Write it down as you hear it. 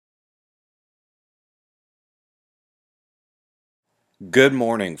Good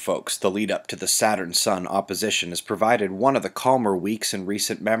morning, folks. The lead up to the Saturn-Sun opposition has provided one of the calmer weeks in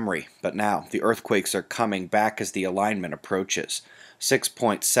recent memory, but now the earthquakes are coming back as the alignment approaches.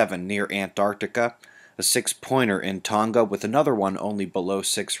 6.7 near Antarctica, a 6-pointer in Tonga, with another one only below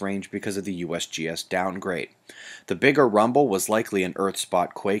 6 range because of the USGS downgrade. The bigger rumble was likely an Earth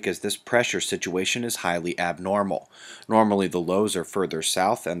spot quake, as this pressure situation is highly abnormal. Normally the lows are further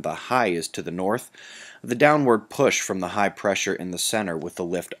south and the high is to the north. The downward push from the high pressure in the center with the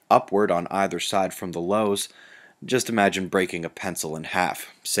lift upward on either side from the lows. Just imagine breaking a pencil in half.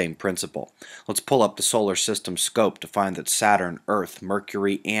 Same principle. Let's pull up the solar system scope to find that Saturn, Earth,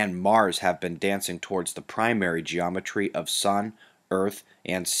 Mercury, and Mars have been dancing towards the primary geometry of Sun, Earth,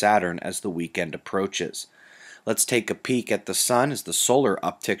 and Saturn as the weekend approaches. Let's take a peek at the Sun, as the solar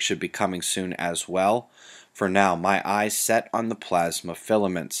uptick should be coming soon as well. For now, my eyes set on the plasma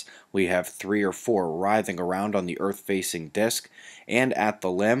filaments. We have 3 or 4 writhing around on the Earth-facing disk, and at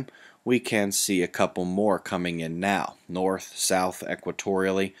the limb, we can see a couple more coming in now, north, south,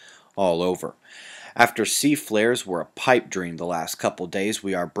 equatorially, all over. After C flares were a pipe dream the last couple days,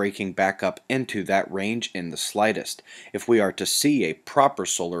 we are breaking back up into that range in the slightest. If we are to see a proper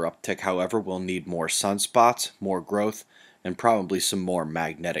solar uptick, however, we'll need more sunspots, more growth, and probably some more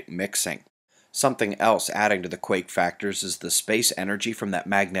magnetic mixing. Something else adding to the quake factors is the space energy from that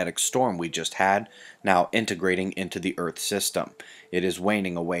magnetic storm we just had, now integrating into the Earth system. It is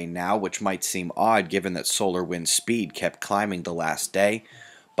waning away now, which might seem odd given that solar wind speed kept climbing the last day,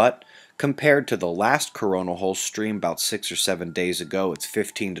 but compared to the last coronal hole stream about 6 or 7 days ago, it's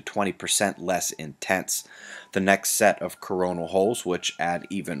 15 to 20% less intense. The next set of coronal holes, which add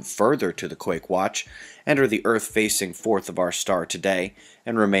even further to the quake watch, enter the Earth-facing fourth of our star today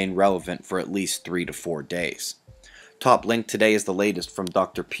and remain relevant for at least 3 to 4 days. Top link today is the latest from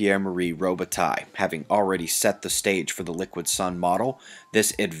Dr. Pierre-Marie Robitaille. Having already set the stage for the liquid sun model,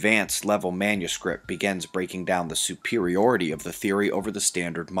 this advanced level manuscript begins breaking down the superiority of the theory over the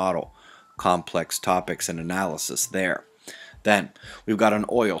standard model. Complex topics and analysis there. Then, we've got an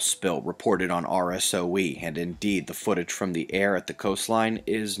oil spill reported on RSOE, and indeed the footage from the air at the coastline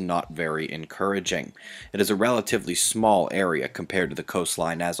is not very encouraging. It is a relatively small area compared to the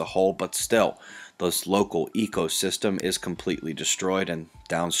coastline as a whole, but still, this local ecosystem is completely destroyed, and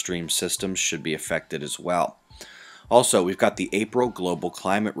downstream systems should be affected as well. Also, we've got the April Global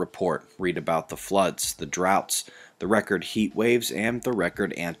Climate Report. Read about the floods, the droughts, the record heat waves, and the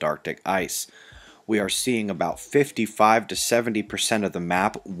record Antarctic ice. We are seeing about 55 to 70% of the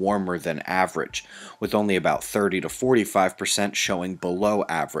map warmer than average, with only about 30 to 45% showing below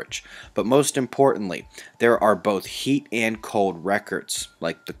average. But most importantly, there are both heat and cold records,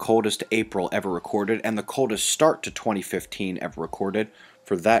 like the coldest April ever recorded and the coldest start to 2015 ever recorded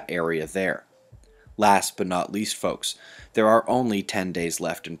for that area there. Last but not least, folks, there are only 10 days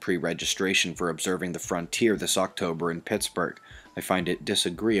left in pre-registration for observing the frontier this October in Pittsburgh. I find it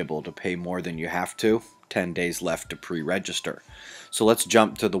disagreeable to pay more than you have to. 10 days left to pre-register. So let's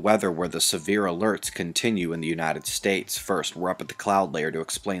jump to the weather, where the severe alerts continue in the United States. First, we're up at the cloud layer to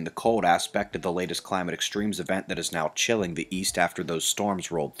explain the cold aspect of the latest climate extremes event that is now chilling the east after those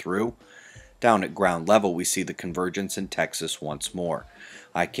storms rolled through. Down at ground level, we see the convergence in Texas once more.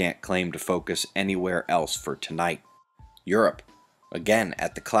 I can't claim to focus anywhere else for tonight. Europe, again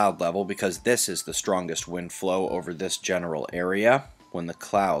at the cloud level, because this is the strongest wind flow over this general area. When the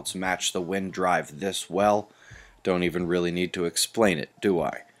clouds match the wind drive this well, don't even really need to explain it, do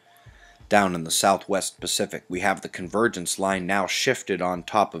I? Down in the southwest Pacific, we have the convergence line now shifted on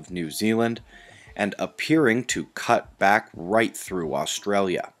top of New Zealand and appearing to cut back right through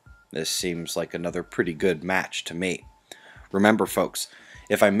Australia. This seems like another pretty good match to me. Remember, folks,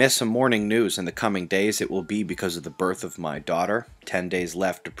 if I miss some morning news in the coming days, it will be because of the birth of my daughter. 10 days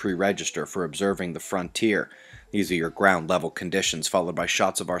left to pre-register for observing the frontier. These are your ground level conditions, followed by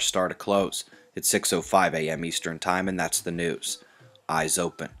shots of our star to close. It's 6:05 a.m. Eastern Time, and that's the news. Eyes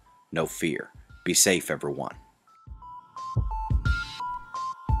open. No fear. Be safe, everyone.